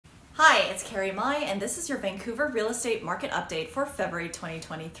Hi, it's Cari and this is your Vancouver real estate market update for February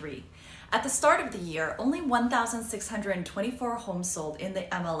 2023. At the start of the year, only 1,624 homes sold in the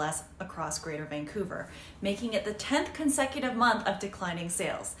MLS across Greater Vancouver, making it the 10th consecutive month of declining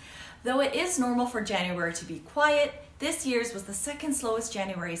sales. Though it is normal for January to be quiet, this year's was the second slowest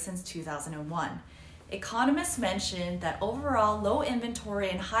January since 2001. Economists mentioned that overall low inventory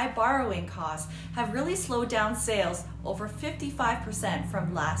and high borrowing costs have really slowed down sales over 55%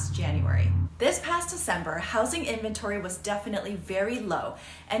 from last January. This past December, housing inventory was definitely very low,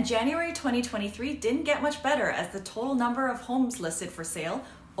 and January 2023 didn't get much better as the total number of homes listed for sale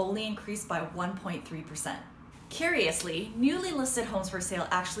only increased by 1.3%. Curiously, newly listed homes for sale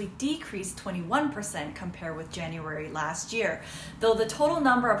actually decreased 21% compared with January last year, though the total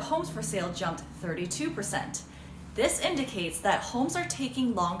number of homes for sale jumped 32%. This indicates that homes are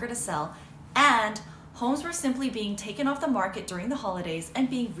taking longer to sell and homes were simply being taken off the market during the holidays and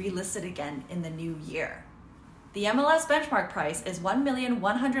being relisted again in the new year. The MLS benchmark price is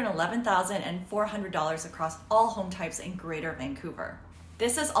 $1,111,400 across all home types in Greater Vancouver.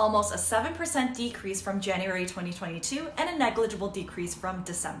 This is almost a 7% decrease from January 2022 and a negligible decrease from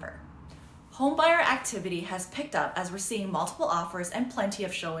December. Homebuyer activity has picked up as we're seeing multiple offers and plenty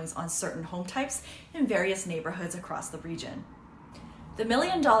of showings on certain home types in various neighborhoods across the region. The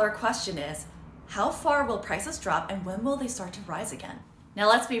million-dollar question is, how far will prices drop and when will they start to rise again? Now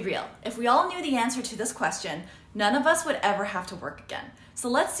let's be real. If we all knew the answer to this question, none of us would ever have to work again. So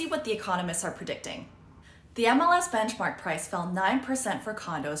let's see what the economists are predicting. The MLS benchmark price fell 9% for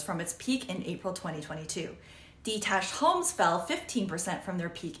condos from its peak in April 2022. Detached homes fell 15% from their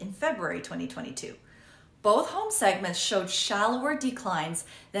peak in February 2022. Both home segments showed shallower declines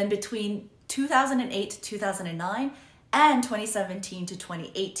than between 2008 to 2009 and 2017 to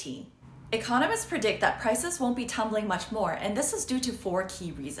 2018. Economists predict that prices won't be tumbling much more, and this is due to four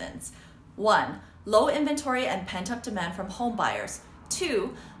key reasons. 1. Low inventory and pent-up demand from home buyers.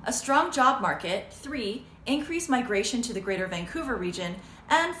 2. A strong job market. 3. Increased migration to the Greater Vancouver region.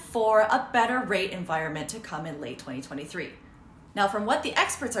 And 4. A better rate environment to come in late 2023. Now, from what the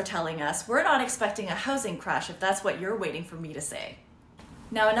experts are telling us, we're not expecting a housing crash if that's what you're waiting for me to say.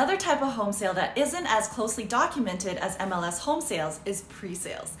 Now, another type of home sale that isn't as closely documented as MLS home sales is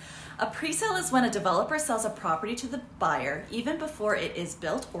pre-sales. A pre-sale is when a developer sells a property to the buyer even before it is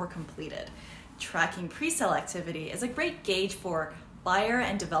built or completed. Tracking pre-sale activity is a great gauge for buyer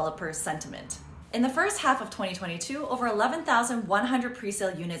and developer sentiment. In the first half of 2022, over 11,100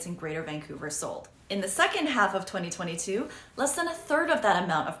 presale units in Greater Vancouver sold. In the second half of 2022, less than a third of that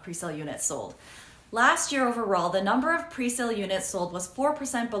amount of presale units sold. Last year overall, the number of presale units sold was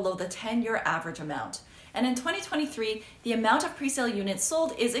 4% below the 10-year average amount. And in 2023, the amount of presale units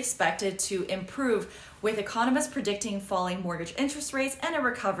sold is expected to improve, with economists predicting falling mortgage interest rates and a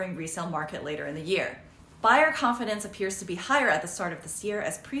recovering resale market later in the year. Buyer confidence appears to be higher at the start of this year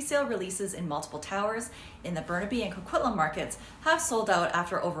as presale releases in multiple towers in the Burnaby and Coquitlam markets have sold out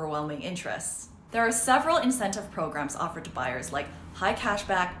after overwhelming interest. There are several incentive programs offered to buyers like high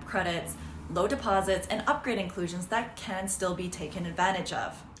cashback credits, low deposits, and upgrade inclusions that can still be taken advantage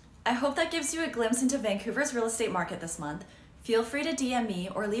of. I hope that gives you a glimpse into Vancouver's real estate market this month. Feel free to DM me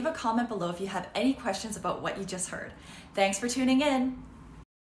or leave a comment below if you have any questions about what you just heard. Thanks for tuning in.